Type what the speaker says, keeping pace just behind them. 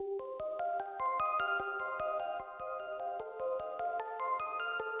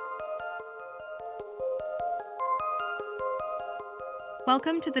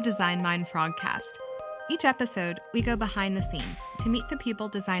Welcome to the Design Mind Frogcast. Each episode, we go behind the scenes to meet the people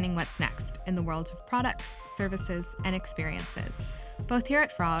designing what's next in the world of products, services, and experiences, both here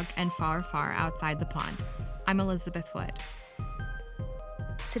at Frog and far, far outside the pond. I'm Elizabeth Wood.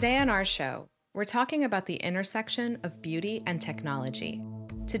 Today on our show, we're talking about the intersection of beauty and technology.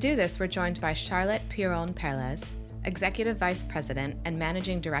 To do this, we're joined by Charlotte Piron-Perlez, Executive Vice President and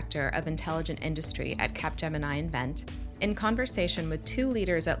Managing Director of Intelligent Industry at Capgemini Invent, in conversation with two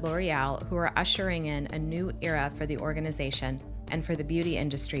leaders at L'Oréal who are ushering in a new era for the organization and for the beauty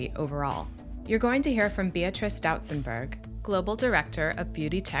industry overall. You're going to hear from Beatrice Doutzenberg, Global Director of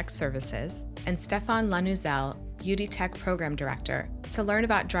Beauty Tech Services, and Stéphane Lanouzel, Beauty Tech Program Director, to learn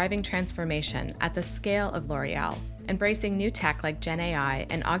about driving transformation at the scale of L'Oréal, embracing new tech like Gen AI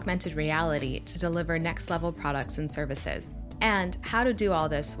and augmented reality to deliver next-level products and services, and how to do all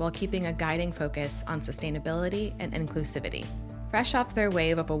this while keeping a guiding focus on sustainability and inclusivity. Fresh off their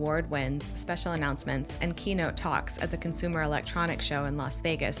wave of award wins, special announcements, and keynote talks at the Consumer Electronics Show in Las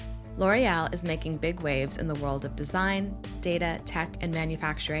Vegas, L'Oréal is making big waves in the world of design, data, tech, and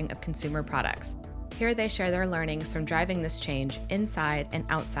manufacturing of consumer products. Here they share their learnings from driving this change inside and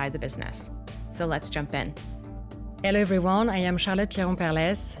outside the business. So let's jump in. Hello everyone, I am Charlotte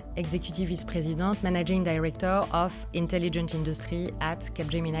Piron-Perlez, Executive Vice President, Managing Director of Intelligent Industry at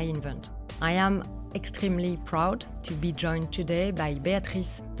Capgemini Invent. I am extremely proud to be joined today by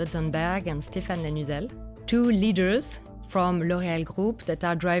Beatrice Doutzenberg and Stéphane Lanouzel, two leaders from L'Oréal Group that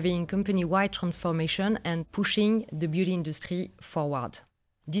are driving company-wide transformation and pushing the beauty industry forward.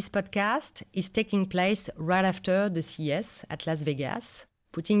 This podcast is taking place right after the CES at Las Vegas,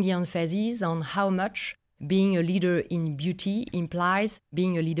 putting the emphasis on how much being a leader in beauty implies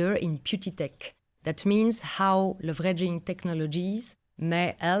being a leader in beauty tech. That means how leveraging technologies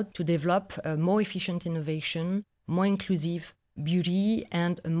may help to develop a more efficient innovation, more inclusive beauty,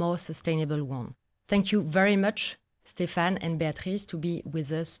 and a more sustainable one. Thank you very much, Stéphane and Beatrice, to be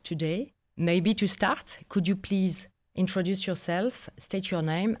with us today. Maybe to start, could you please introduce yourself, state your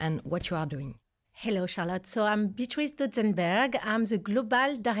name, and what you are doing? Hello, Charlotte. So I'm Beatrice Doutzenberg. I'm the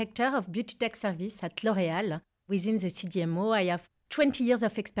Global Director of Beauty Tech Service at L'Oréal. Within the CDMO, I have 20 years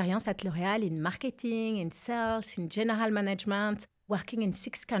of experience at L'Oréal in marketing, in sales, in general management, working in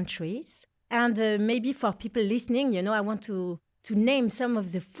 6 countries. And maybe for people listening, I want to name some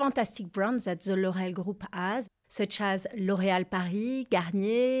of the fantastic brands that the L'Oréal Group has, such as L'Oréal Paris,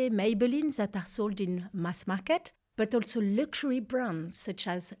 Garnier, Maybelline that are sold in mass market, but also luxury brands such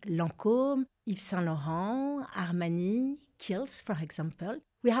as Lancôme, Yves Saint Laurent, Armani, Kiehl's, for example.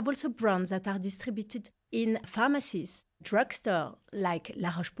 We have also brands that are distributed in pharmacies, drugstore like La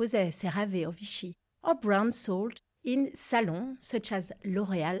Roche-Posay, CeraVe or Vichy, or brands sold in salons such as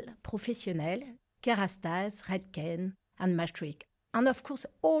L'Oréal Professionnel, Kérastase, Redken, and Maastricht. And of course,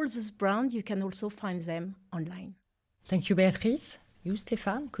 all those brands, you can also find them online. Thank you, Beatrice. You,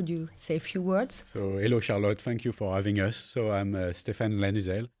 Stéphane, could you say a few words? So, hello, Charlotte. Thank you for having us. So, I'm Stéphane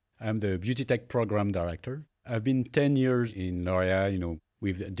Lanouzel. I'm the Beauty Tech Program Director. I've been 10 years in L'Oréal,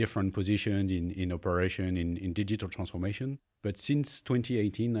 with different positions in operation, in digital transformation. But since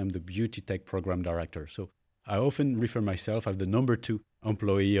 2018, I'm the Beauty Tech Program Director. So, I often refer myself as the number 2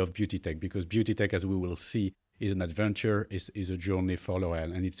 employee of Beauty Tech because Beauty Tech, as we will see, is an adventure, is a journey for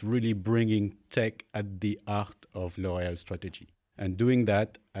L'Oréal. And it's really bringing tech at the heart of L'Oréal's strategy. And doing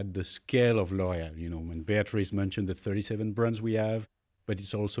that at the scale of L'Oréal, when Beatrice mentioned the 37 brands we have, but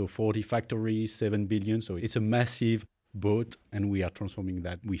it's also 40 factories, 7 billion. So it's a massive boat, and we are transforming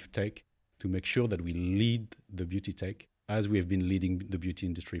that with tech to make sure that we lead the beauty tech as we have been leading the beauty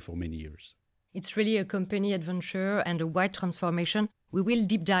industry for many years. It's really a company adventure and a wide transformation. We will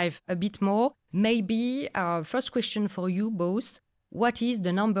deep dive a bit more. Maybe our first question for you both. What is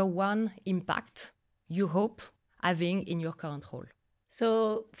the number 1 impact you hope having in your current role?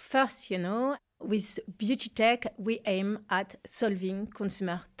 So first, with beauty tech, we aim at solving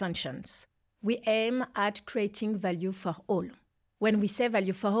consumer tensions. We aim at creating value for all. When we say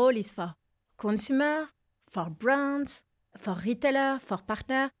value for all, it's for consumer, for brands, for retailer, for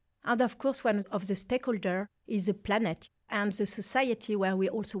partner, and of course, one of the stakeholders is the planet and the society where we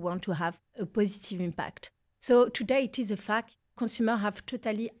also want to have a positive impact. So today it is a fact consumers have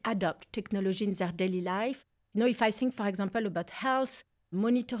totally adopted technology in their daily life. If I think, for example, about health,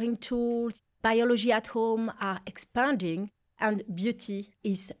 monitoring tools, biology at home are expanding, and beauty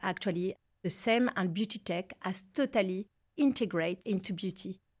is actually the same, and beauty tech has totally integrated into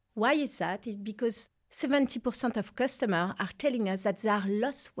beauty. Why is that? It's because 70% of customers are telling us that they are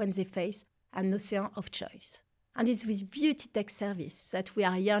lost when they face an ocean of choice. And it's with beauty tech service that we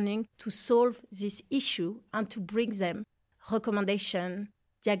are yearning to solve this issue and to bring them recommendation,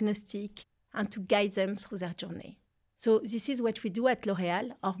 diagnostic, and to guide them through their journey. So this is what we do at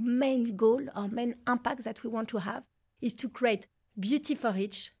L'Oréal. Our main goal, our main impact that we want to have is to create beauty for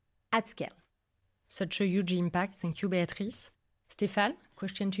each at scale. Such a huge impact. Thank you, Béatrice. Stéphane,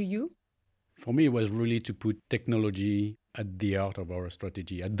 question to you. For me, it was really to put technology at the heart of our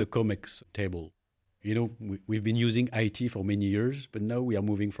strategy, at the COMEX table. You know, we've been using IT for many years, but now we are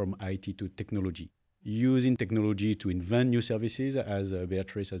moving from IT to technology. Using technology to invent new services, as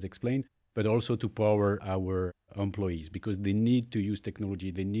Béatrice has explained, but also to power our employees, because they need to use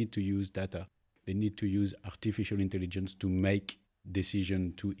technology, they need to use data, they need to use artificial intelligence to make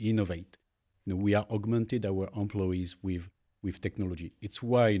decisions, to innovate. You know, we are augmented our employees with technology. It's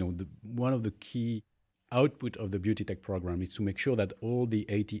why, you know, one of the key output of the Beauty Tech program is to make sure that all the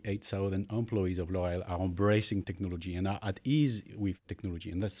 88,000 employees of L'Oréal are embracing technology and are at ease with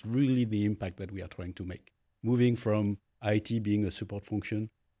technology. And that's really the impact that we are trying to make. Moving from IT being a support function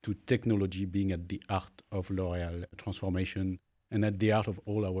to technology being at the heart of L'Oréal transformation and at the heart of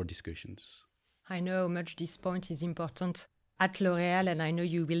all our discussions. I know how much this point is important at L'Oréal, and I know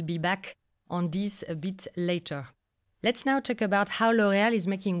you will be back on this a bit later. Let's now talk about how L'Oréal is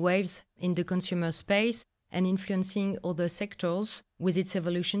making waves in the consumer space and influencing other sectors with its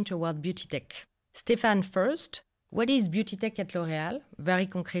evolution toward beauty tech. Stéphane first, what is beauty tech at L'Oréal, very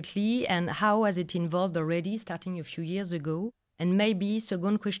concretely, and how has it evolved already starting a few years ago? And maybe,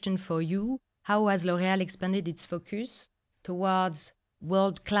 second question for you, how has L'Oréal expanded its focus towards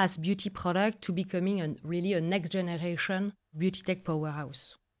world-class beauty product to becoming really a next-generation beauty tech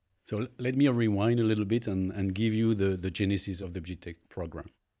powerhouse? So let me rewind a little bit and give you the genesis of the Beauty Tech program.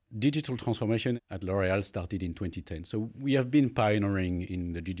 Digital transformation at L'Oréal started in 2010. So we have been pioneering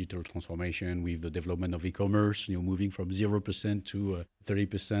in the digital transformation with the development of e-commerce, you know, moving from 0% to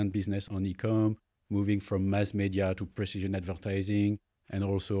 30% business on e-com, moving from mass media to precision advertising, and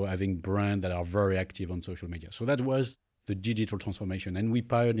also having brands that are very active on social media. So that was the digital transformation, and we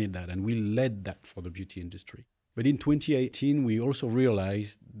pioneered that, and we led that for the beauty industry. But in 2018, we also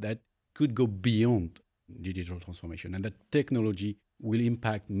realized that could go beyond digital transformation and that technology will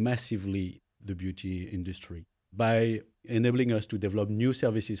impact massively the beauty industry by enabling us to develop new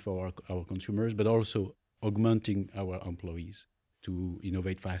services for our consumers, but also augmenting our employees to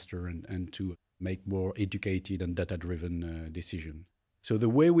innovate faster and to make more educated and data-driven decisions. So the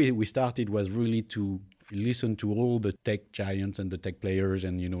way we started was really to listen to all the tech giants and the tech players.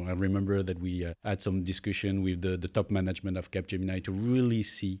 And, you know, I remember that we had some discussion with the top management of Capgemini to really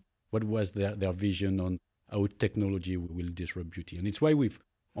see what was their vision on how technology will disrupt beauty. And it's why we've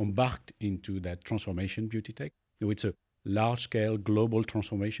embarked into that transformation beauty tech. You know, it's a large-scale global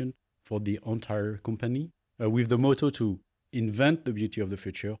transformation for the entire company with the motto to invent the beauty of the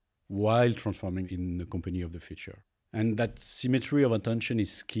future while transforming in the company of the future. And that symmetry of attention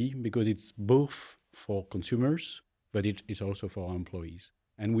is key because it's both for consumers, but it's also for our employees.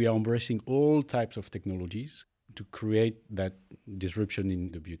 And we are embracing all types of technologies to create that disruption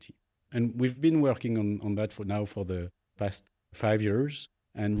in the beauty. And we've been working on that for the past 5 years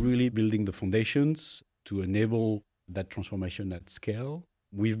and really building the foundations to enable that transformation at scale.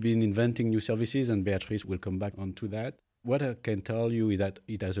 We've been inventing new services, and Béatrice will come back onto that. What I can tell you is that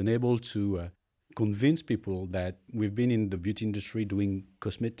it has enabled to convince people that we've been in the beauty industry doing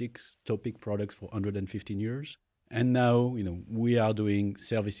cosmetics, topic products for 115 years. And now, you know, we are doing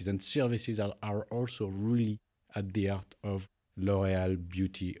services, and services are also really at the heart of L'Oréal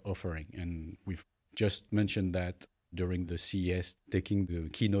beauty offering. And we've just mentioned that during the CES, taking the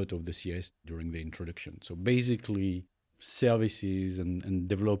keynote of the CES during the introduction. So basically, services and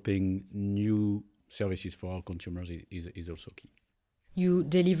developing new services for our consumers is also key. You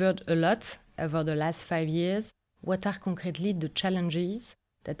delivered a lot over the last 5 years. What are concretely the challenges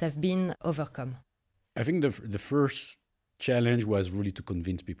that have been overcome? I think the first challenge was really to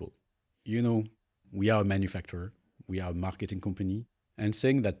convince people. You know, we are a manufacturer, we are a marketing company, and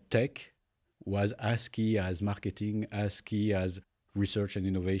saying that tech was as key as marketing, as key as research and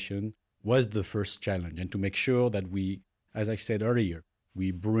innovation was the first challenge. And to make sure that we, as I said earlier,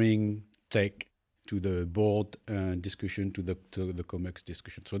 we bring tech to the board discussion, to the COMEX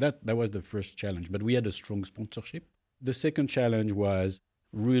discussion. So that was the first challenge. But we had a strong sponsorship. The second challenge was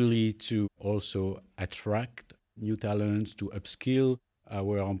really to also attract new talents, to upskill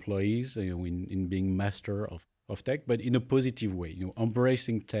our employees, you know, in being master of tech, but in a positive way, you know,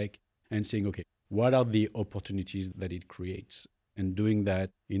 embracing tech and saying, okay, what are the opportunities that it creates? And doing that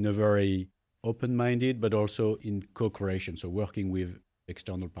in a very open-minded, but also in co-creation. So working with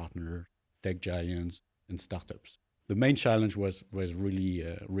external partners, tech giants, and startups. The main challenge was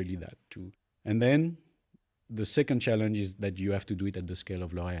really that too. And then The second challenge is that you have to do it at the scale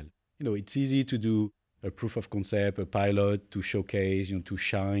of L'Oréal. It's easy to do a proof of concept, a pilot, to showcase, to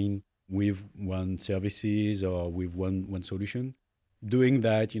shine with one services or with one solution. Doing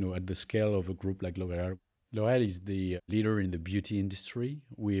that, at the scale of a group like L'Oréal. L'Oréal is the leader in the beauty industry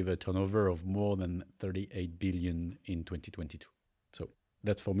with a turnover of more than 38 billion in 2022. So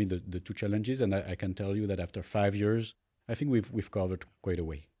that's for me the two challenges. And I can tell you that after 5 years, I think we've covered quite a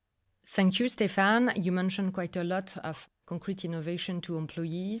way. Thank you, Stéphane. You mentioned quite a lot of concrete innovation to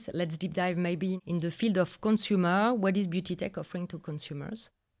employees. Let's deep dive maybe in the field of consumer. What is beauty tech offering to consumers?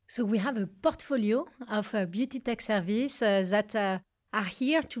 So we have a portfolio of beauty tech service that are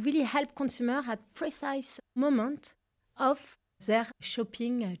here to really help consumers at precise moment of their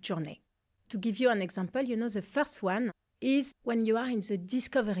shopping journey. To give you an example, the first one is when you are in the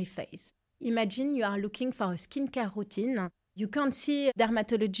discovery phase. Imagine you are looking for a skincare routine. You can't see a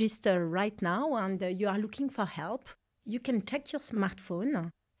dermatologist right now and you are looking for help. You can take your smartphone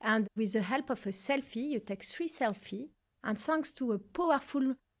and with the help of a selfie, you take 3 selfies. And thanks to a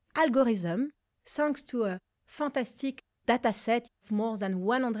powerful algorithm, thanks to a fantastic data set of more than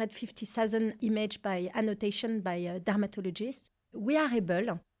 150,000 images by annotation by dermatologists, we are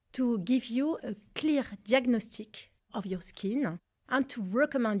able to give you a clear diagnostic of your skin and to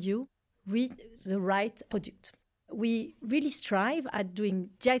recommend you with the right product. We really strive at doing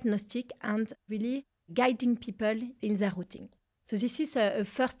diagnostic and really guiding people in their routine. So this is a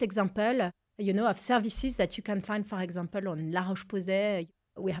first example, of services that you can find, for example, on La Roche-Posay.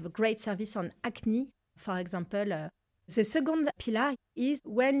 We have a great service on acne, for example. The second pillar is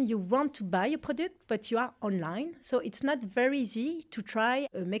when you want to buy a product, but you are online. So it's not very easy to try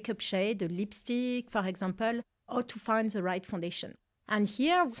a makeup shade, a lipstick, for example, or to find the right foundation. And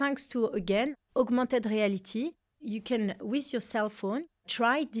here, thanks to, again, augmented reality, you can, with your cell phone,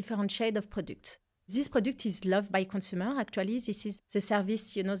 try different shades of products. This product is loved by consumers. Actually, this is the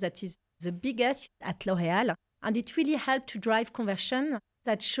service, that is the biggest at L'Oréal. And it really helps to drive conversion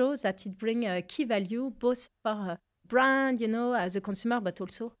that shows that it brings a key value both for brand, as a consumer, but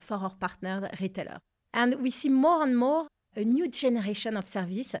also for our partner retailer. And we see more and more a new generation of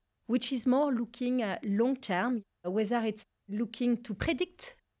service, which is more looking long-term, whether it's looking to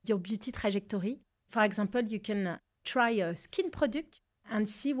predict your beauty trajectory. For example, you can try a skin product and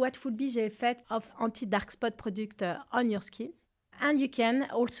see what would be the effect of anti-dark spot product on your skin. And you can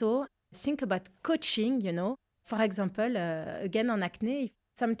also think about coaching, For example, again, on acne,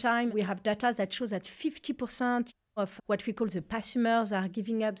 sometimes we have data that shows that 50% of what we call the prosumers are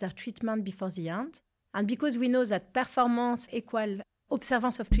giving up their treatment before the end. And because we know that performance equal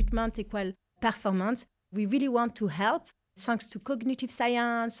observance of treatment equal performance, we really want to help, thanks to cognitive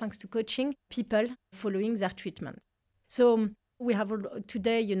science, thanks to coaching, people following their treatment. So we have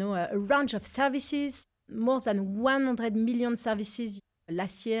today, a range of services, more than 100 million services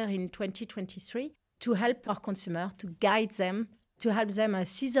last year in 2023, to help our consumers, to guide them, to help them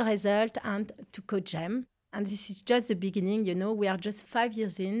see the result and to coach them. And this is just the beginning, we are just 5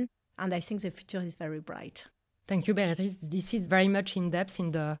 years in, and I think the future is very bright. Thank you, Beatrice. This is very much in depth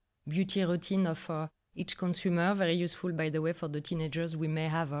in the beauty routine of each consumer. Very useful, by the way, for the teenagers we may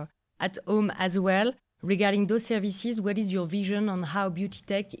have at home as well. Regarding those services, what is your vision on how beauty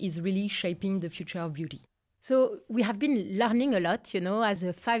tech is really shaping the future of beauty? So we have been learning a lot, as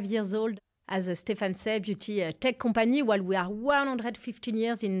a 5 years old, as Stéphane said, beauty tech company, while we are 115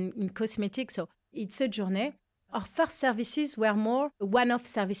 years in cosmetics. So it's a journey. Our first services were more one-off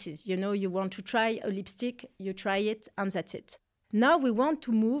services. You want to try a lipstick, you try it, and that's it. Now we want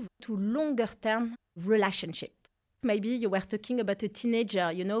to move to longer-term relationship. Maybe you were talking about a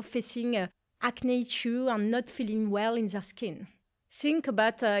teenager, facing acne issue and not feeling well in their skin. Think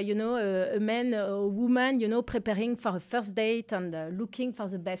about, a man or a woman, preparing for a first date and looking for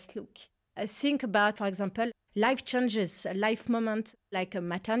the best look. Think about, for example, life changes, life moments like a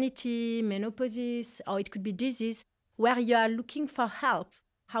maternity, menopause, or it could be disease, where you are looking for help,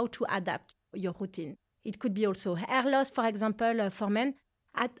 how to adapt your routine. It could be also hair loss, for example, for men.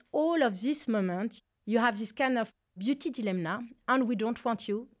 At all of these moments, you have this kind of beauty dilemma, and we don't want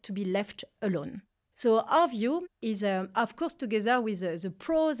you to be left alone. So our view is, of course, together with the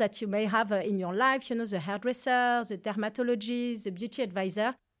pros that you may have in your life, the hairdresser, the dermatologist, the beauty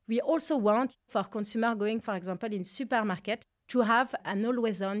advisor. We also want for consumer going, for example, in supermarket, to have an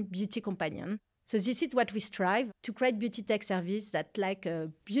always-on beauty companion. So this is what we strive to create beauty tech service that, like a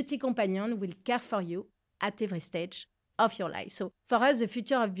beauty companion, will care for you at every stage of your life. So for us, the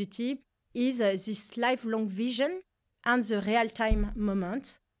future of beauty is this lifelong vision and the real-time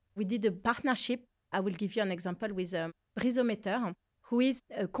moments. We did a partnership. I will give you an example with Brisometer, who is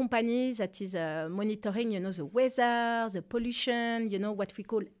a company that is monitoring, the weather, the pollution, what we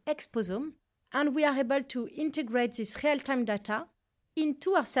call exposome. And we are able to integrate this real-time data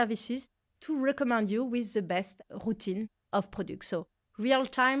into our services to recommend you with the best routine of products. So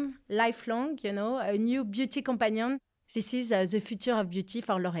real-time, lifelong, a new beauty companion. This is the future of beauty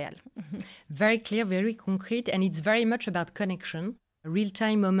for L'Oréal. Very clear, very concrete, and it's very much about connection, a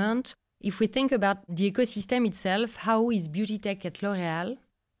real-time moment. If we think about the ecosystem itself, how is beauty tech at L'Oréal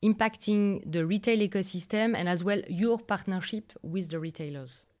impacting the retail ecosystem and as well your partnership with the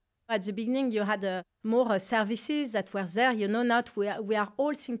retailers? At the beginning, you had more services that were there. Now we are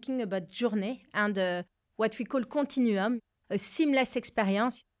all thinking about journey and what we call continuum, a seamless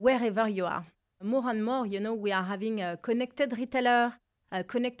experience wherever you are. More and more, we are having a connected retailer, a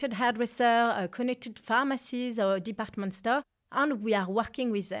connected hairdresser, a connected pharmacies or department store, and we are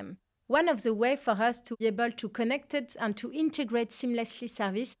working with them. One of the ways for us to be able to connect it and to integrate seamlessly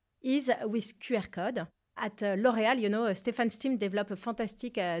service is with QR code. At L'Oréal, Stéphane's team developed a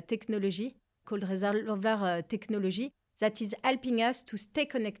fantastic technology called Resolver technology that is helping us to stay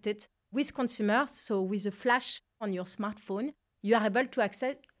connected with consumers. So with a flash on your smartphone, you are able to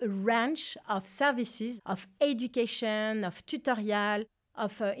access a range of services, of education, of tutorial,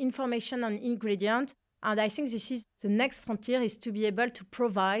 of information on ingredients. And I think this is the next frontier, is to be able to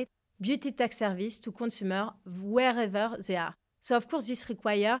provide beauty tech service to consumers wherever they are. So of course, this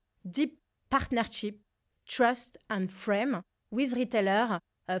requires deep partnership, trust and frame with retailer.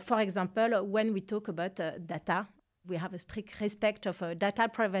 For example, when we talk about data, we have a strict respect of data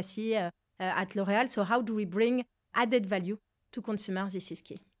privacy at L'Oréal. So how do we bring added value to consumers? This is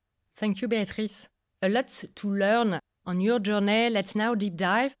key. Thank you, Béatrice. A lot to learn on your journey. Let's now deep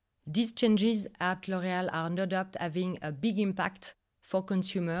dive. These changes at L'Oréal are no doubt having a big impact for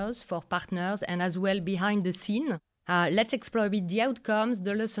consumers, for partners, and as well behind the scene. Let's explore a bit the outcomes,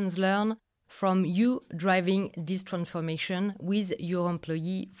 the lessons learned from you driving this transformation with your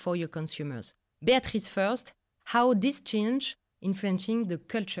employee for your consumers. Béatrice first, how this change influencing the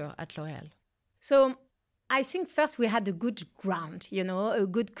culture at L'Oréal? So I think first we had a good ground, a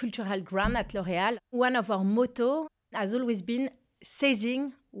good cultural ground at L'Oréal. One of our motto has always been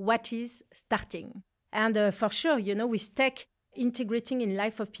seizing what is starting. And for sure, with tech integrating in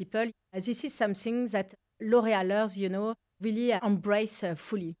life of people, this is something that L'Oréalers, really embrace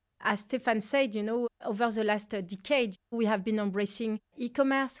fully. As Stéphane said, over the last decade, we have been embracing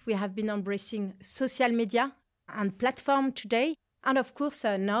e-commerce, we have been embracing social media and platform today. And of course,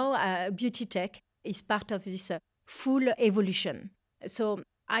 now beauty tech is part of this full evolution. So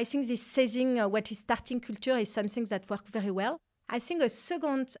I think this seizing what is starting culture is something that works very well. I think a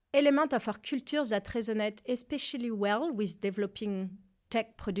second element of our culture that resonates especially well with developing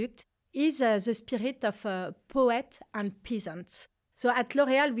tech product is the spirit of poet and peasant. So at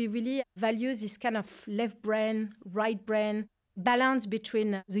L'Oréal, we really value this kind of left brain, right brain, balance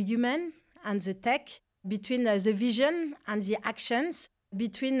between the human and the tech, between the vision and the actions,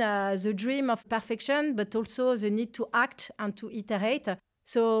 between the dream of perfection, but also the need to act and to iterate.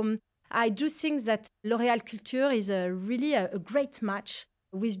 So I do think that L'Oréal culture is really a great match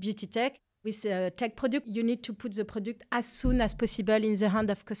with beauty tech. With tech product, you need to put the product as soon as possible in the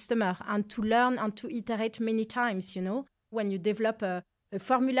hand of customer and to learn and to iterate many times, When you develop a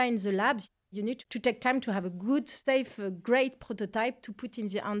formula in the labs, you need to take time to have a good, safe, great prototype to put in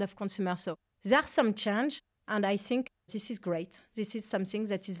the hand of consumer. So there's some change, and I think this is great. This is something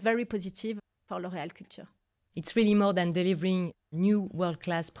that is very positive for L'Oréal culture. It's really more than delivering new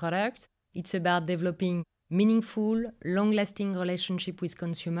world-class products. It's about developing meaningful, long-lasting relationship with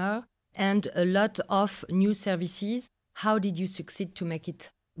consumer and a lot of new services. How did you succeed to make it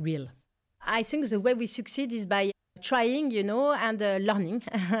real? I think the way we succeed is by trying, and learning.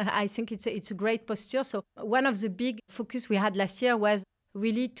 I think it's a great posture. So one of the big focus we had last year was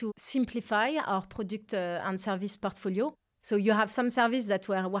really to simplify our product and service portfolio. So you have some services that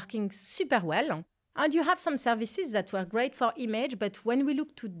were working super well, and you have some services that were great for image. But when we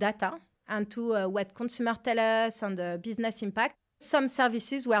look to data and to what consumers tell us and the business impact, some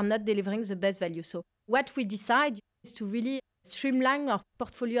services were not delivering the best value. So what we decide is to really streamline our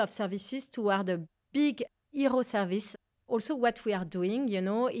portfolio of services toward a big hero service. Also, what we are doing,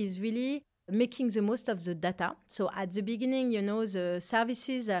 is really making the most of the data. So at the beginning, the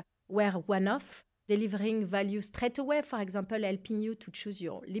services were one-off, delivering value straight away, for example, helping you to choose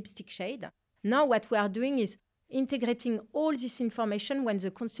your lipstick shade. Now what we are doing is integrating all this information when the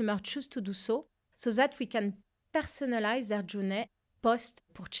consumer chooses to do so that we can personalize their journey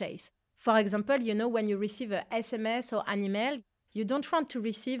post-purchase. For example, when you receive a SMS or an email, You don't want to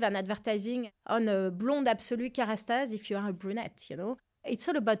receive an advertising on a blonde absolute Kerastase if you are a brunette, you know. It's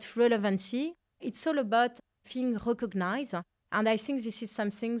all about relevancy. It's all about being recognized. And I think this is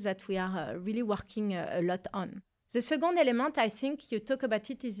something that we are really working a lot on. The second element, I think you talk about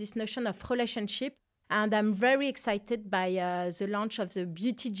it, is this notion of relationship. And I'm very excited by the launch of the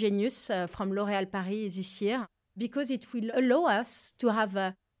Beauty Genius from L'Oréal Paris this year, because it will allow us to have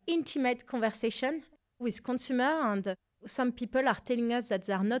an intimate conversation with consumers. And some people are telling us that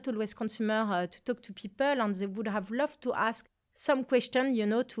they are not always consumers to talk to people, and they would have loved to ask some question, you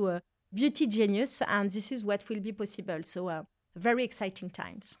know, to a Beauty Genius. And this is what will be possible. So very exciting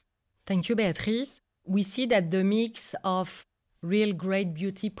times. Thank you, Beatrice. We see that the mix of real great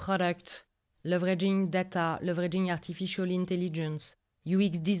beauty product, leveraging data, leveraging artificial intelligence,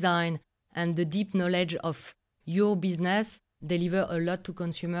 UX design, and the deep knowledge of your business deliver a lot to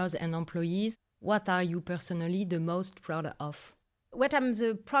consumers and employees. What are you personally the most proud of? What I'm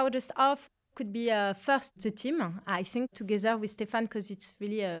the proudest of could be first the team. I think together with Stéphane, because it's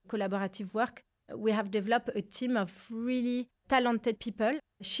really a collaborative work, we have developed a team of really talented people,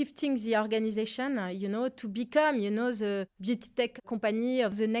 shifting the organization, to become, the beauty tech company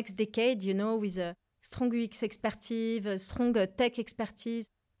of the next decade, with a strong UX expertise, a strong tech expertise,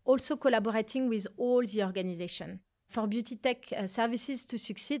 also collaborating with all the organization. For beauty tech services to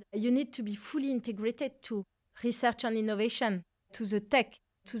succeed, you need to be fully integrated to research and innovation, to the tech,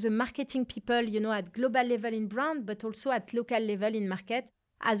 to the marketing people, at global level in brand, but also at local level in market,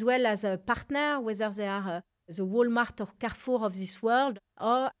 as well as a partner, whether they are the Walmart or Carrefour of this world,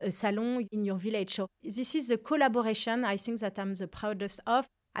 or a salon in your village. So this is the collaboration, I think, that I'm the proudest of.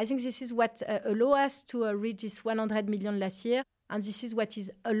 I think this is what allows us to reach this 100 million last year. And this is what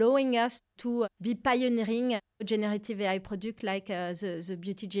is allowing us to be pioneering a generative AI product like the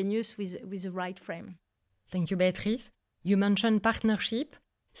Beauty Genius with the right frame. Thank you, Beatrice. You mentioned partnership.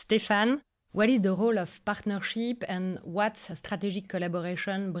 Stéphane, what is the role of partnership and what strategic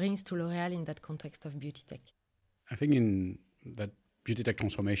collaboration brings to L'Oréal in that context of beauty tech? I think in that beauty tech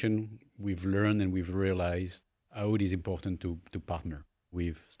transformation, we've learned and we've realized how it is important to partner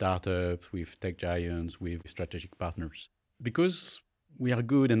with startups, with tech giants, with strategic partners. Because we are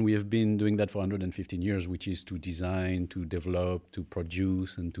good and we have been doing that for 115 years, which is to design, to develop, to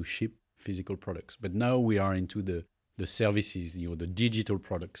produce, and to ship physical products. But now we are into the services, the digital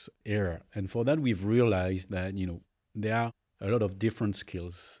products era. And for that, we've realized that, there are a lot of different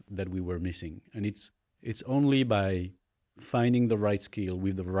skills that we were missing. And it's only by finding the right skill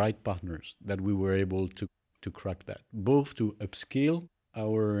with the right partners that we were able to crack that, both to upskill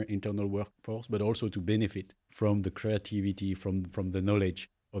our internal workforce, but also to benefit from the creativity, from the knowledge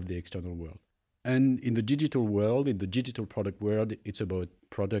of the external world. And in the digital world, in the digital product world, it's about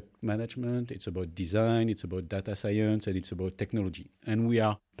product management, it's about design, it's about data science, and it's about technology. And we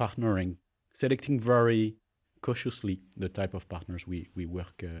are partnering, selecting very cautiously the type of partners we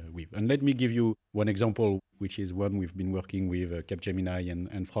work with. And let me give you one example, which is one we've been working with Capgemini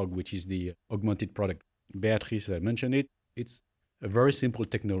and Frog, which is the augmented product. Beatrice mentioned it. It's a very simple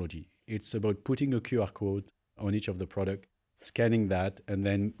technology. It's about putting a QR code on each of the product, scanning that, and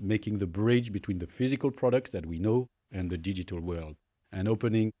then making the bridge between the physical products that we know and the digital world, and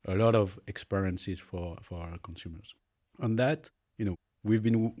opening a lot of experiences for our consumers. On that, we've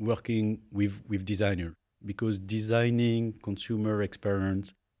been working with designers, because designing consumer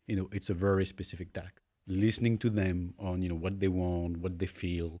experience, it's a very specific task. Listening to them on, what they want, what they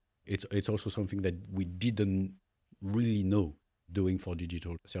feel. It's also something that we didn't really know doing for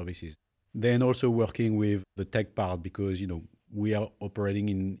digital services. Then also working with the tech part, because, we are operating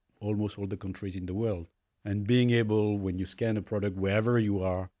in almost all the countries in the world. And being able, when you scan a product, wherever you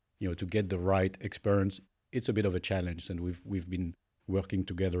are, to get the right experience, it's a bit of a challenge. And we've been working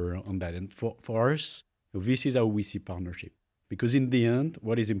together on that. And for us, this is how we see partnership. Because in the end,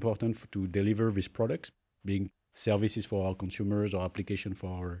 what is important to deliver these products, being services for our consumers or application for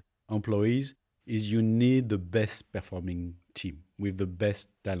our employees, is you need the best performing team with the best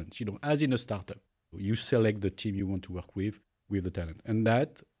talents. As in a startup, you select the team you want to work with the talent. And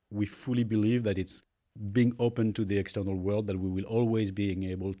that we fully believe that it's being open to the external world, that we will always being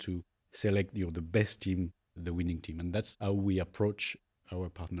able to select the best team, the winning team. And that's how we approach our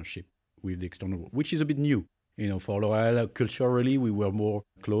partnership with the external world, which is a bit new. For L'Oréal, culturally, we were more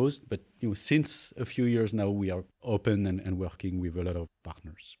closed. But since a few years now, we are open and working with a lot of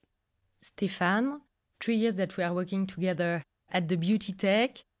partners. Stéphane, 3 years that we are working together at the Beauty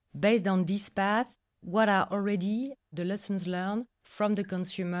Tech. Based on this path, what are already the lessons learned from the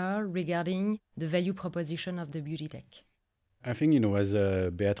consumer regarding the value proposition of the Beauty Tech? I think, as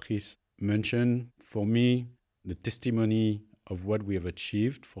Beatrice mentioned, for me, the testimony of what we have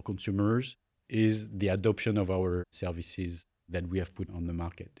achieved for consumers is the adoption of our services that we have put on the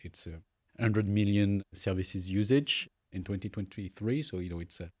market. It's 100 million services usage in 2023, so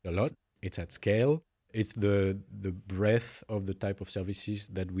it's a lot. It's at scale. It's the breadth of the type of services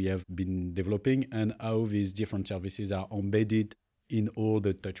that we have been developing and how these different services are embedded in all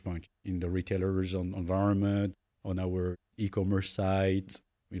the touch points, in the retailers, on environment, on our e-commerce sites,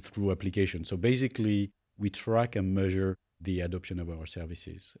 through applications. So basically, we track and measure the adoption of our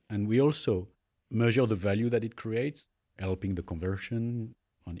services. And we also measure the value that it creates, helping the conversion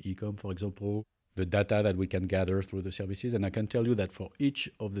on e-com, for example, the data that we can gather through the services. And I can tell you that for each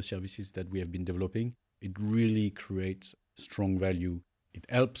of the services that we have been developing, it really creates strong value. It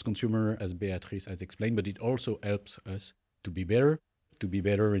helps consumer, as Beatrice has explained, but it also helps us to be better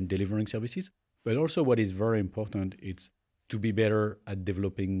in delivering services. But also what is very important, it's to be better at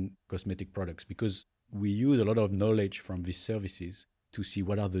developing cosmetic products, because we use a lot of knowledge from these services to see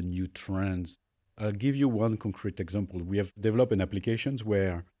what are the new trends. I'll give you one concrete example. We have developed an applications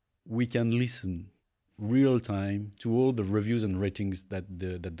where we can listen real time to all the reviews and ratings that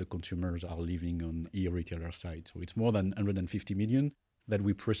the consumers are leaving on e-retailer sites. So it's more than 150 million that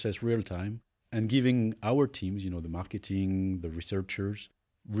we process real time and giving our teams, the marketing, the researchers,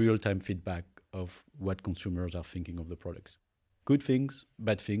 real time feedback of what consumers are thinking of the products. Good things,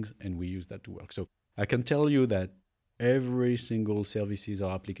 bad things, and we use that to work. So I can tell you that every single services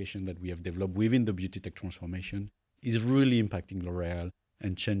or application that we have developed within the beauty tech transformation is really impacting L'Oréal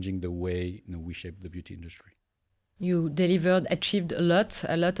and changing the way we shape the beauty industry. You achieved a lot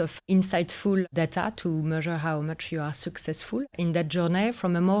of insightful data to measure how much you are successful in that journey.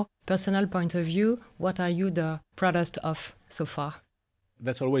 From a more personal point of view, what are you the proudest of so far?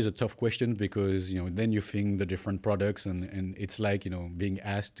 That's always a tough question because, then you think the different products and it's like, being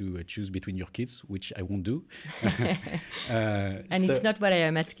asked to choose between your kids, which I won't do. And it's not what I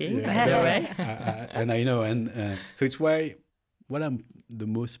am asking, by the way. And I know. And so it's why what I'm the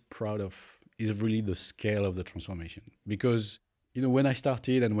most proud of is really the scale of the transformation. Because, when I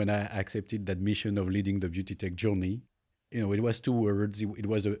started and when I accepted that mission of leading the beauty tech journey, it was 2 words. It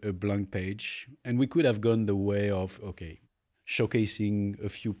was a blank page. And we could have gone the way of, showcasing a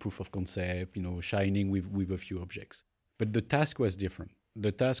few proof of concept, shining with a few objects. But the task was different.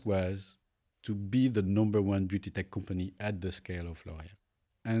 The task was to be the number 1 beauty tech company at the scale of L'Oréal.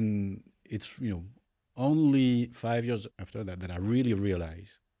 And it's, only 5 years after that I really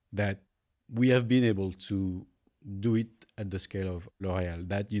realized that we have been able to do it at the scale of L'Oréal,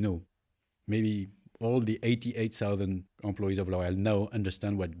 that, maybe all the 88,000 employees of L'Oréal now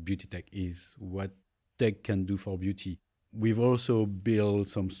understand what beauty tech is, what tech can do for beauty. We've also built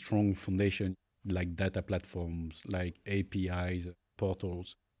some strong foundation like data platforms, like APIs,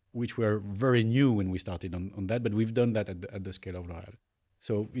 portals, which were very new when we started on that, but we've done that at the scale of L'Oréal.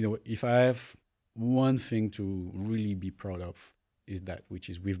 So, if I have one thing to really be proud of is that, which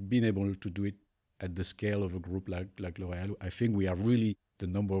is we've been able to do it at the scale of a group like L'Oréal. I think we are really the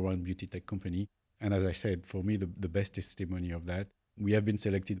number 1 beauty tech company. And as I said, for me, the best testimony of that, we have been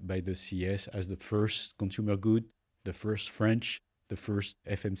selected by the CES as the first consumer good, the first French, the first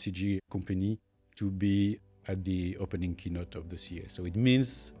FMCG company to be at the opening keynote of the CES. So it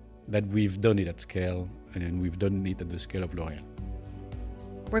means that we've done it at scale and we've done it at the scale of L'Oréal.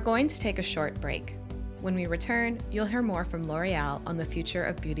 We're going to take a short break. When we return, you'll hear more from L'Oréal on the future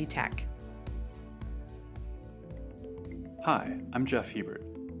of beauty tech. Hi, I'm Jeff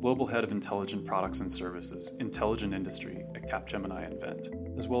Hebert, Global Head of Intelligent Products and Services, Intelligent Industry at Capgemini Invent,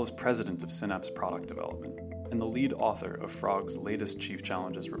 as well as President of Synapse Product Development, and the lead author of Frog's latest Chief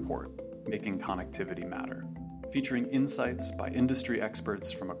Challenges report, Making Connectivity Matter, featuring insights by industry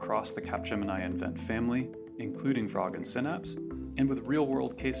experts from across the Capgemini Invent family, including Frog and Synapse, and with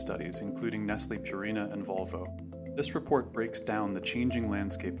real-world case studies including Nestle Purina and Volvo. This report breaks down the changing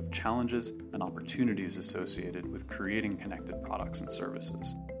landscape of challenges and opportunities associated with creating connected products and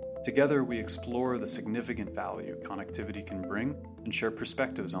services. Together, we explore the significant value connectivity can bring and share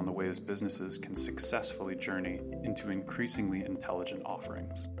perspectives on the ways businesses can successfully journey into increasingly intelligent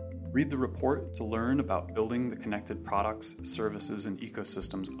offerings. Read the report to learn about building the connected products, services, and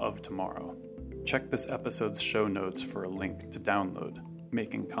ecosystems of tomorrow. Check this episode's show notes for a link to download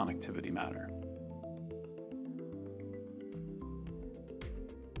Making Connectivity Matter.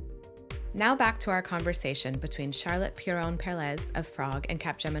 Now back to our conversation between Charlotte Piron-Perlez of Frog and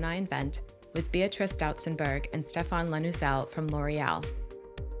Capgemini Invent with Beatrice Doutzenberg and Stéphane Lanuzel from L'Oréal.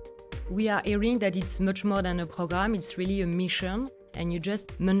 We are hearing that it's much more than a program, it's really a mission. And you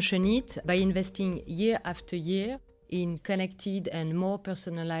just mention it by investing year after year in connected and more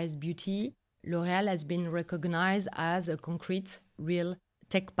personalized beauty. L'Oréal has been recognized as a concrete, real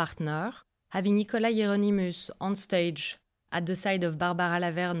tech partner. Having Nicolas Hieronymus on stage at the side of Barbara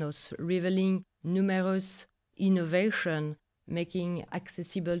Lavernos, revealing numerous innovation, making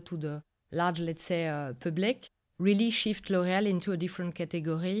accessible to the large, let's say, public, really shift L'Oréal into a different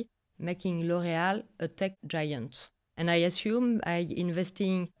category, making L'Oréal a tech giant. And I assume by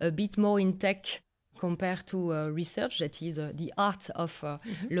investing a bit more in tech compared to research, that is the art of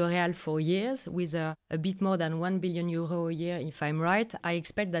L'Oréal for years, with a bit more than 1 billion euro a year, if I'm right, I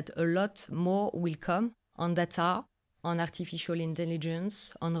expect that a lot more will come on data, on artificial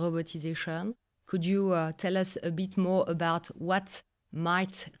intelligence, on robotization. Could you tell us a bit more about what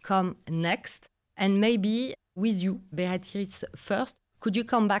might come next? And maybe with you, Beatrice, first, could you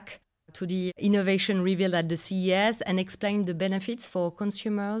come back to the innovation revealed at the CES and explain the benefits for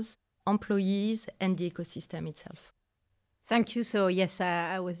consumers, employees, and the ecosystem itself? Thank you. So yes,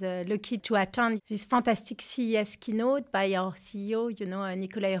 I was lucky to attend this fantastic CES keynote by our CEO,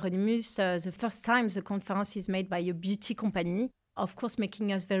 Nicolas Hieronymus. The first time the conference is made by a beauty company, of course,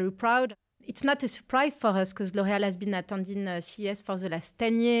 making us very proud. It's not a surprise for us because L'Oréal has been attending CES for the last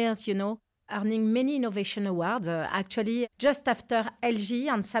 10 years, earning many innovation awards. Actually, just after LG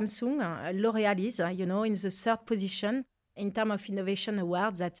and Samsung, L'Oréal is, in the third position in terms of innovation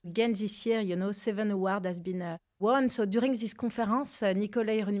awards. That again this year, 7 awards has been won. So during this conference,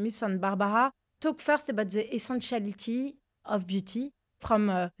 Nicolas Hieronymus and Barbara talk first about the essentiality of beauty, from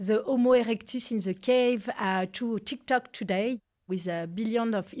the Homo erectus in the cave to TikTok today, with a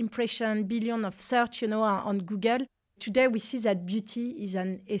billion of impressions, billion of search, on Google. Today, we see that beauty is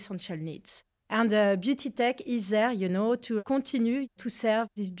an essential need. And beauty tech is there, to continue to serve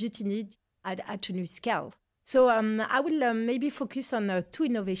this beauty need at a new scale. So I will maybe focus on 2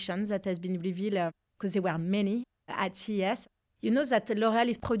 innovations that has been revealed, because there were many at CES. You know that L'Oréal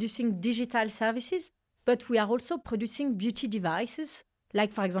is producing digital services, but we are also producing beauty devices,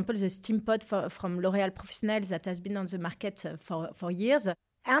 like, for example, the Steam Pod from L'Oréal Professionnel that has been on the market for years.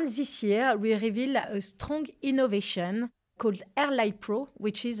 And this year, we reveal a strong innovation called AirLight Pro,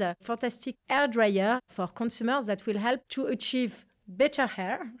 which is a fantastic hair dryer for consumers that will help to achieve better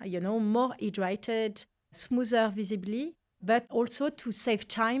hair, more hydrated, smoother visibly, but also to save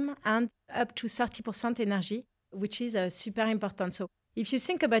time and up to 30% energy, which is super important. So if you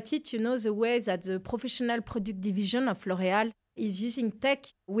think about it, the way that the professional product division of L'Oréal is using tech.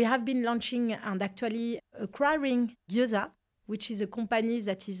 We have been launching and actually acquiring Gyoza, which is a company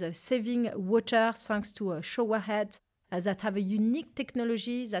that is saving water thanks to shower heads that have a unique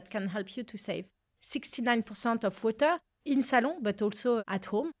technology that can help you to save 69% of water in salon, but also at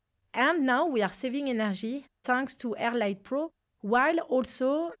home. And now we are saving energy thanks to AirLight Pro, while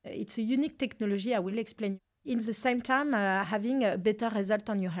also it's a unique technology, I will explain, in the same time having a better result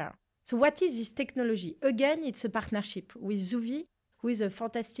on your hair. So what is this technology? Again, it's a partnership with Zuvi, who is a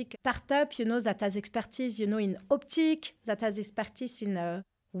fantastic startup, that has expertise, in optic, that has expertise in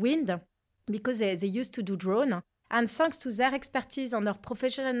wind, because they used to do drone. And thanks to their expertise and their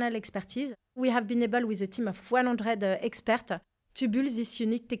professional expertise, we have been able, with a team of 100 experts, to build this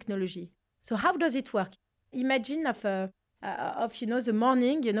unique technology. So how does it work? Imagine the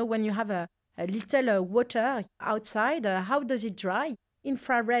morning, when you have a little water outside, how does it dry?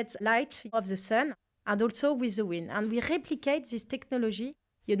 Infrared light of the sun, and also with the wind. And we replicate this technology,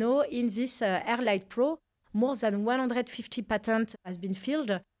 in this AirLight Pro. More than 150 patents has been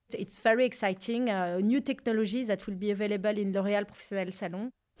filed. It's very exciting, new technology that will be available in L'Oréal Professionnel Salon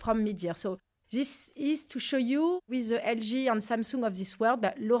from mid-year. So this is to show you, with the LG and Samsung of this world,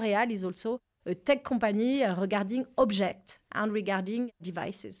 that L'Oréal is also a tech company regarding objects and regarding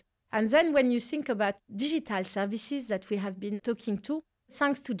devices. And then when you think about digital services that we have been talking to,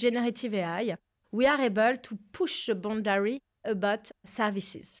 thanks to generative AI, we are able to push the boundary about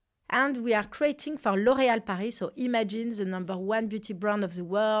services. And we are creating for L'Oréal Paris, so imagine the number 1 beauty brand of the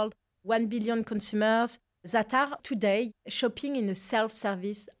world, 1 billion consumers that are today shopping in a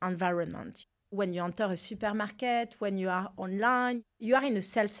self-service environment. When you enter a supermarket, when you are online, you are in a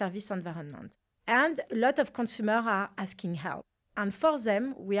self-service environment. And a lot of consumers are asking help. And for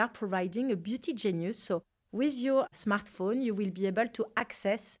them, we are providing a beauty genius. So with your smartphone, you will be able to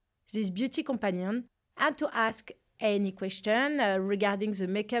access this beauty companion and to ask any question regarding the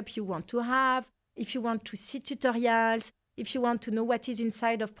makeup you want to have, if you want to see tutorials, if you want to know what is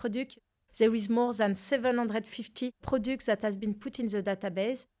inside of product. There is more than 750 products that has been put in the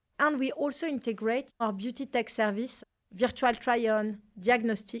database. And we also integrate our beauty tech service, virtual try-on,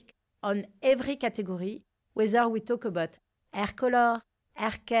 diagnostic on every category, whether we talk about hair color,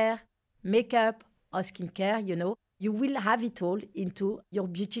 hair care, makeup, or skincare, you will have it all into your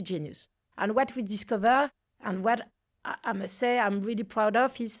beauty genius. And what we discover, and what I must say I'm really proud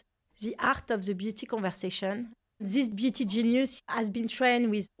of, is the art of the beauty conversation. This beauty genius has been trained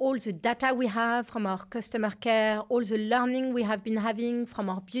with all the data we have from our customer care, all the learning we have been having from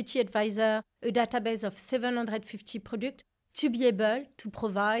our beauty advisor, a database of 750 products, to be able to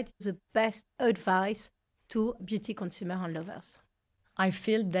provide the best advice to beauty consumers and lovers. I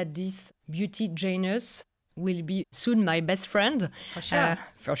feel that this beauty genius will be soon my best friend. For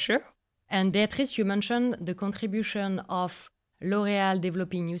sure. And Béatrice, you mentioned the contribution of L'Oréal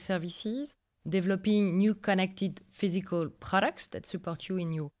developing new services, developing new connected physical products that support you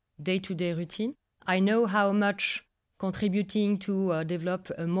in your day-to-day routine. I know how much contributing to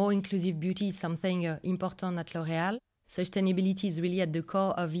develop a more inclusive beauty is something important at L'Oréal. Sustainability is really at the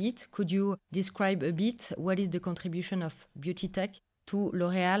core of it. Could you describe a bit what is the contribution of beauty tech to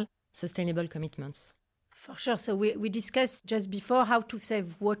L'Oréal sustainable commitments? For sure. So we discussed just before how to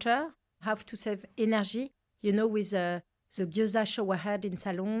save water, how to save energy, with the Gyoza shower head in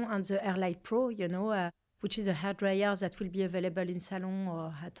Salon and the Airlight Pro, which is a hairdryer that will be available in Salon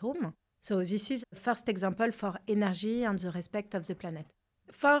or at home. So this is the first example for energy and the respect of the planet.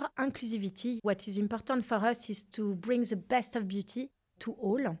 For inclusivity, what is important for us is to bring the best of beauty to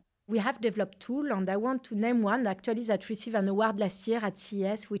all. We have developed tools, and I want to name one actually that received an award last year at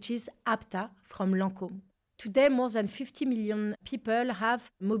CES, which is Apta from Lancôme. Today, more than 50 million people have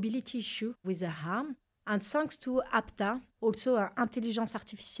mobility issues with their arm. And thanks to Apta, also an intelligence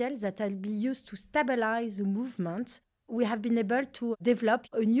artificial that will be used to stabilize the movements, we have been able to develop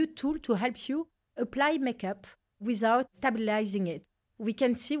a new tool to help you apply makeup without stabilizing it. We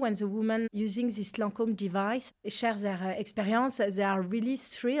can see when the women using this Lancôme device share their experience, they are really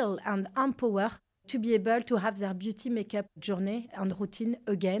thrilled and empowered to be able to have their beauty makeup journey and routine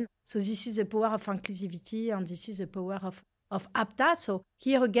again. So this is the power of inclusivity, and this is the power of Apta. So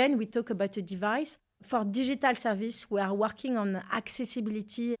here again, we talk about a device. For digital service, we are working on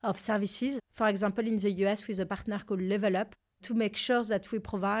accessibility of services. For example, in the US with a partner called Level Up, to make sure that we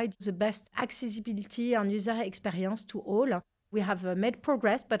provide the best accessibility and user experience to all. We have made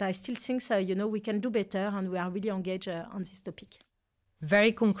progress, but I still think we can do better, and we are really engaged on this topic.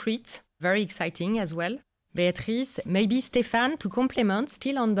 Very concrete, very exciting as well. Béatrice, maybe Stéphane, to complement,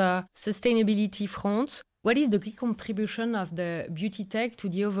 still on the sustainability front, what is the key contribution of the beauty tech to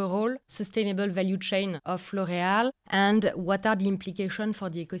the overall sustainable value chain of L'Oréal, and what are the implications for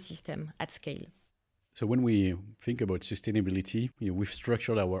the ecosystem at scale? So when we think about sustainability, we've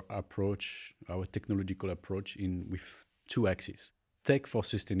structured our approach, our technological approach with two axes: tech for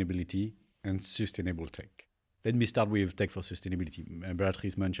sustainability and sustainable tech. Let me start with tech for sustainability.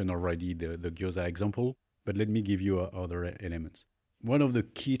 Béatrice mentioned already the Gyoza example, but let me give you other elements. One of the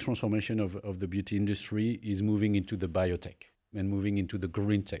key transformations of the beauty industry is moving into the biotech and moving into the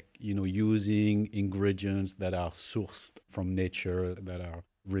green tech, using ingredients that are sourced from nature, that are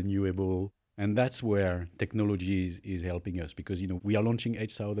renewable. And that's where technology is helping us, because, we are launching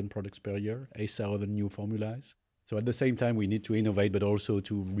 8,000 products per year, 8,000 new formulas. So at the same time, we need to innovate, but also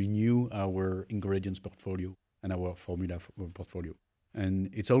to renew our ingredients portfolio and our formula portfolio. And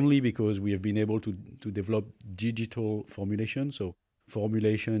it's only because we have been able to develop digital formulation, so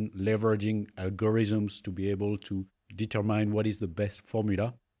formulation leveraging algorithms to be able to determine what is the best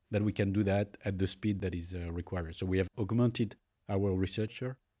formula, that we can do that at the speed that is required. So we have augmented our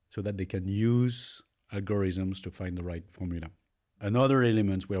researcher so that they can use algorithms to find the right formula. Another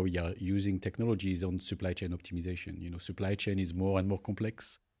element where we are using technology is on supply chain optimization. Supply chain is more and more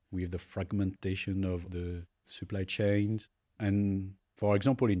complex with the fragmentation of the supply chains. And for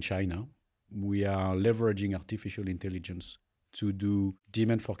example, in China, we are leveraging artificial intelligence to do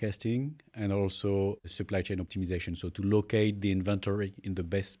demand forecasting and also supply chain optimization. So to locate the inventory in the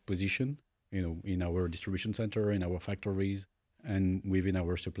best position, in our distribution center, in our factories, and within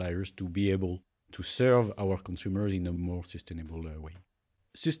our suppliers, to be able to serve our consumers in a more sustainable way.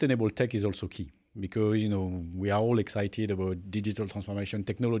 Sustainable tech is also key because, we are all excited about digital transformation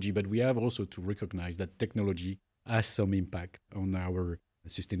technology, but we have also to recognize that technology has some impact on our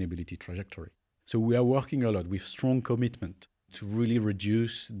sustainability trajectory. So we are working a lot with strong commitment to really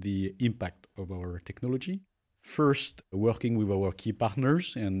reduce the impact of our technology. First, working with our key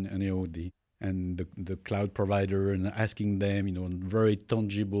partners and the cloud provider, and asking them, very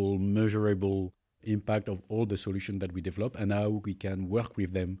tangible, measurable impact of all the solutions that we develop and how we can work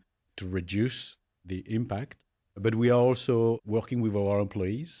with them to reduce the impact. But we are also working with our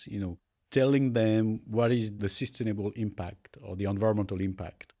employees, telling them what is the sustainable impact or the environmental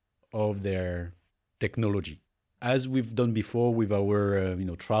impact of their technology. As we've done before with our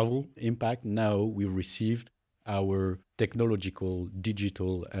travel impact, now we've received our technological,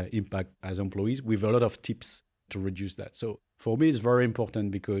 digital impact as employees with a lot of tips to reduce that. So for me, it's very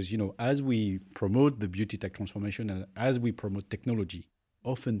important because, as we promote the beauty tech transformation and as we promote technology,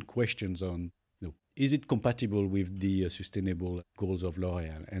 often questions on, is it compatible with the sustainable goals of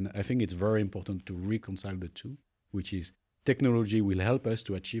L'Oréal? And I think it's very important to reconcile the two, which is technology will help us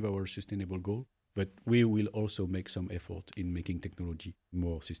to achieve our sustainable goal, but we will also make some effort in making technology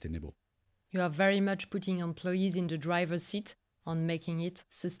more sustainable. You are very much putting employees in the driver's seat on making it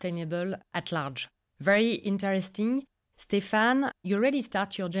sustainable at large. Very interesting. Stéphane, you already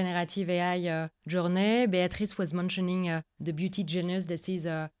start your generative AI journey. Beatrice was mentioning the Beauty Genius. This is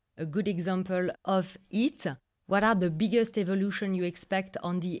a good example of it. What are the biggest evolution you expect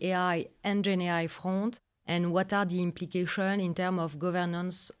on the AI and Gen AI front? And what are the implications in terms of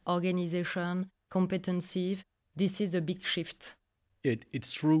governance, organization, competency? This is a big shift.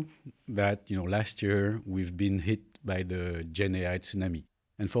 It's true that, last year we've been hit by the Gen AI tsunami.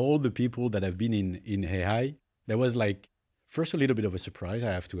 And for all the people that have been in AI, there was first a little bit of a surprise,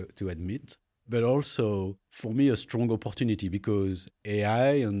 I have to admit, but also for me a strong opportunity because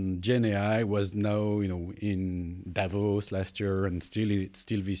AI and Gen AI was now, in Davos last year and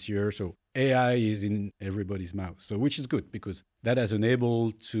still this year. So AI is in everybody's mouth. So which is good because that has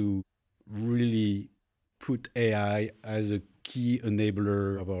enabled to really put AI as a key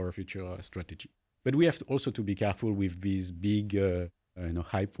enabler of our future strategy. But we have also to be careful with this big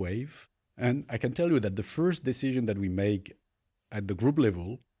hype wave. And I can tell you that the first decision that we make at the group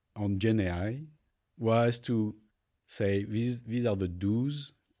level on Gen AI was to say, these are the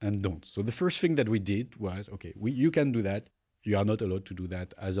do's and don'ts. So the first thing that we did was, okay, you can do that. You are not allowed to do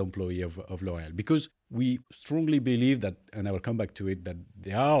that as an employee of L'Oréal. Because we strongly believe that, and I will come back to it, that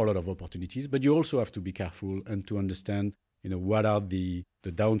there are a lot of opportunities, but you also have to be careful and to understand, what are the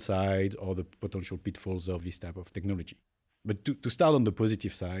downsides or the potential pitfalls of this type of technology. But to start on the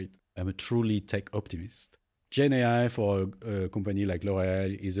positive side, I'm a truly tech optimist. Gen AI for a company like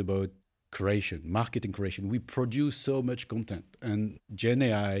L'Oréal is about creation, marketing creation. We produce so much content, and Gen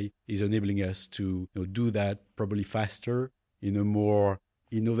AI is enabling us to do that probably faster, in a more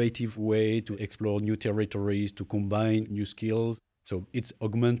innovative way, to explore new territories, to combine new skills. So it's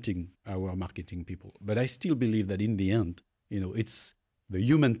augmenting our marketing people. But I still believe that in the end, it's the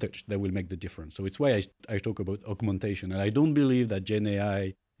human touch that will make the difference. So it's why I talk about augmentation. And I don't believe that Gen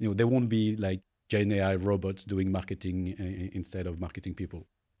AI, there won't be Gen AI robots doing marketing instead of marketing people.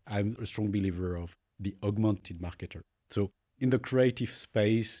 I'm a strong believer of the augmented marketer. So in the creative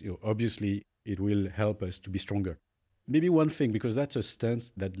space, obviously it will help us to be stronger. Maybe one thing, because that's a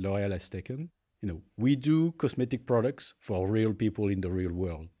stance that L'Oréal has taken, we do cosmetic products for real people in the real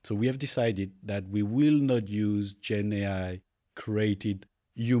world. So we have decided that we will not use Gen AI created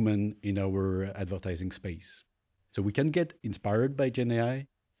human in our advertising space. So we can get inspired by Gen AI,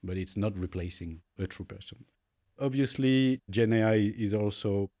 but it's not replacing a true person. Obviously, Gen AI is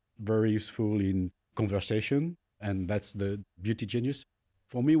also very useful in conversation, and that's the Beauty Genius.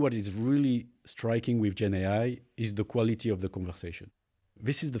 For me, what is really striking with Gen AI is the quality of the conversation.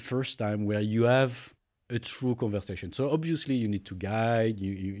 This is the first time where you have a true conversation. So obviously you need to guide,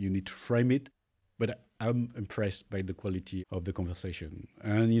 you need to frame it, but I'm impressed by the quality of the conversation.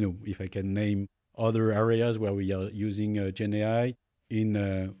 And, if I can name other areas where we are using Gen AI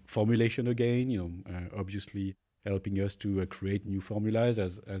in formulation again, obviously helping us to create new formulas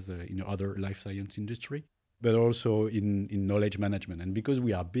as in other life science industry, but also in knowledge management. And because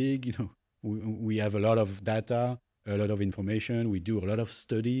we are big, we have a lot of data, a lot of information, we do a lot of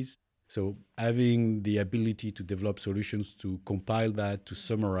studies. So having the ability to develop solutions to compile that, to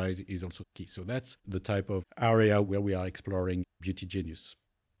summarize is also key. So that's the type of area where we are exploring Beauty Genius.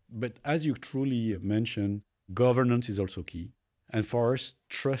 But as you truly mentioned, governance is also key. And for us,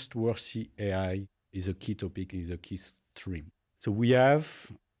 trustworthy AI is a key topic, is a key stream. So we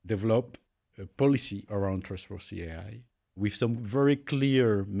have developed a policy around trustworthy AI with some very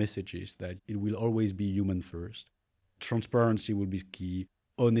clear messages that it will always be human first. Transparency will be key.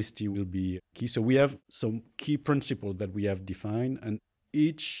 Honesty will be key. So we have some key principles that we have defined, and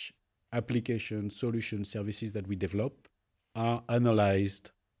each application, solution, services that we develop are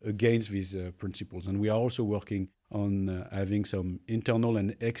analyzed against these principles. And we are also working on having some internal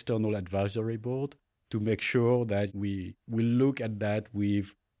and external advisory board to make sure that we will look at that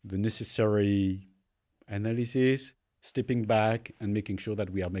with the necessary analysis, stepping back and making sure that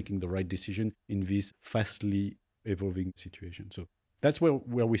we are making the right decision in this fastly evolving situation. So that's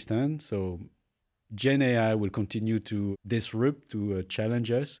where we stand. So Gen AI will continue to disrupt, to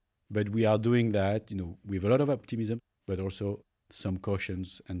challenge us, but we are doing that, with a lot of optimism, but also some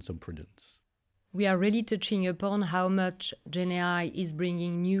cautions and some prudence. We are really touching upon how much GenAI is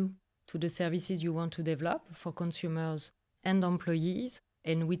bringing new to the services you want to develop for consumers and employees.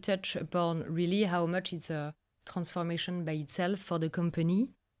 And we touch upon really how much it's a transformation by itself for the company.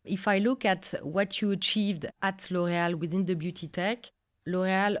 If I look at what you achieved at L'Oréal within the beauty tech,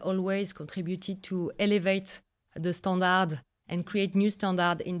 L'Oréal always contributed to elevate the standard and create new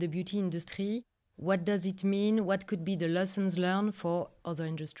standard in the beauty industry. What does it mean? What could be the lessons learned for other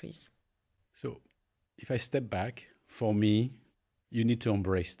industries? So if I step back, for me, you need to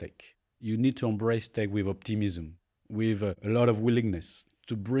embrace tech. You need to embrace tech with optimism, with a lot of willingness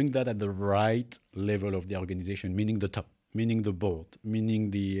to bring that at the right level of the organization, meaning the top, meaning the board,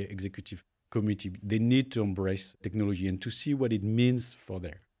 meaning the executive committee. They need to embrace technology and to see what it means for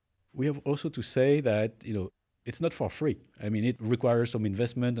there. We have also to say that, it's not for free. I mean, it requires some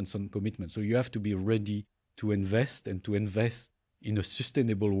investment and some commitment. So you have to be ready to invest and to invest in a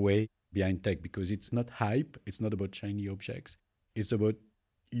sustainable way behind tech, because it's not hype. It's not about shiny objects. It's about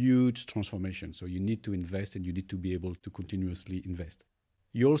huge transformation. So you need to invest and you need to be able to continuously invest.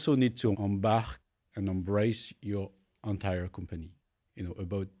 You also need to embark and embrace your entire company,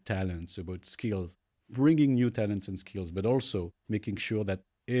 about talents, about skills, bringing new talents and skills, but also making sure that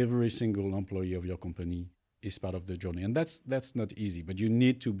every single employee of your company is part of the journey. And that's not easy, but you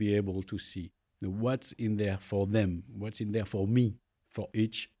need to be able to see what's in there for them, what's in there for me, for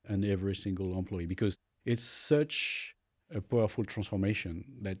each and every single employee, because it's such a powerful transformation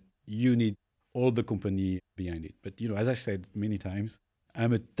that you need all the company behind it. But, as I said many times,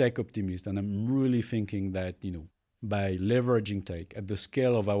 I'm a tech optimist, and I'm really thinking that, by leveraging tech at the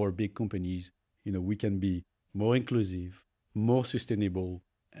scale of our big companies, we can be more inclusive, more sustainable,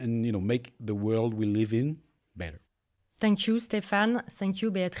 and, make the world we live in better. Thank you, Stéphane. Thank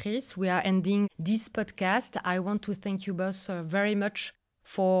you, Béatrice. We are ending this podcast. I want to thank you both very much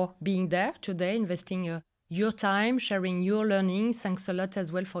for being there today, investing your time, sharing your learning. Thanks a lot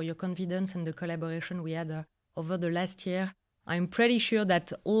as well for your confidence and the collaboration we had over the last year. I'm pretty sure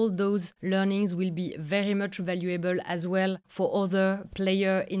that all those learnings will be very much valuable as well for other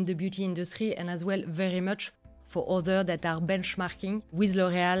players in the beauty industry, and as well very much for others that are benchmarking with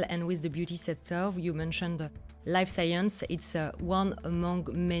L'Oréal and with the beauty sector. You mentioned life science. It's one among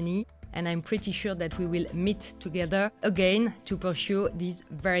many, and I'm pretty sure that we will meet together again to pursue this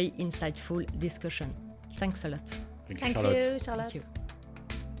very insightful discussion. Thanks a lot. Thank you, Charlotte. Charlotte. Thank you.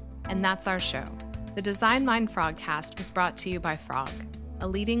 And that's our show. The Design Mind Frogcast was brought to you by Frog, a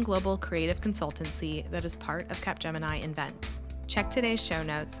leading global creative consultancy that is part of Capgemini Invent. Check today's show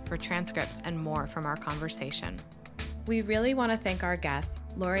notes for transcripts and more from our conversation. We really want to thank our guests,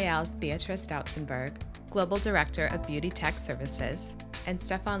 L'Oréal's Beatrice Doutzenberg, Global Director of Beauty Tech Services, and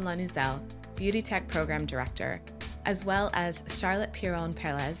Stéphane Lanuzel, Beauty Tech Program Director, as well as Charlotte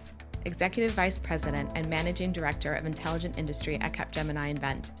Piron-Perlez, Executive Vice President and Managing Director of Intelligent Industry at Capgemini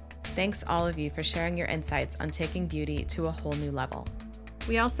Invent. Thanks all of you for sharing your insights on taking beauty to a whole new level.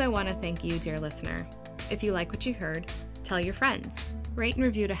 We also want to thank you, dear listener. If you like what you heard, tell your friends. Rate and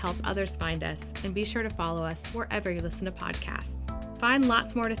review to help others find us, and be sure to follow us wherever you listen to podcasts. Find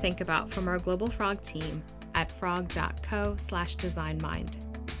lots more to think about from our Global Frog team at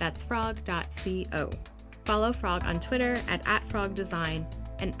frog.co/designmind. That's frog.co. Follow Frog on Twitter at @frogdesign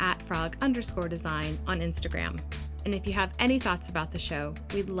and @frog_design on Instagram. And if you have any thoughts about the show,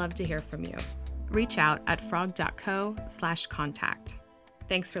 we'd love to hear from you. Reach out at frog.co/contact.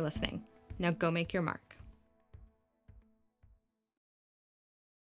 Thanks for listening. Now go make your mark.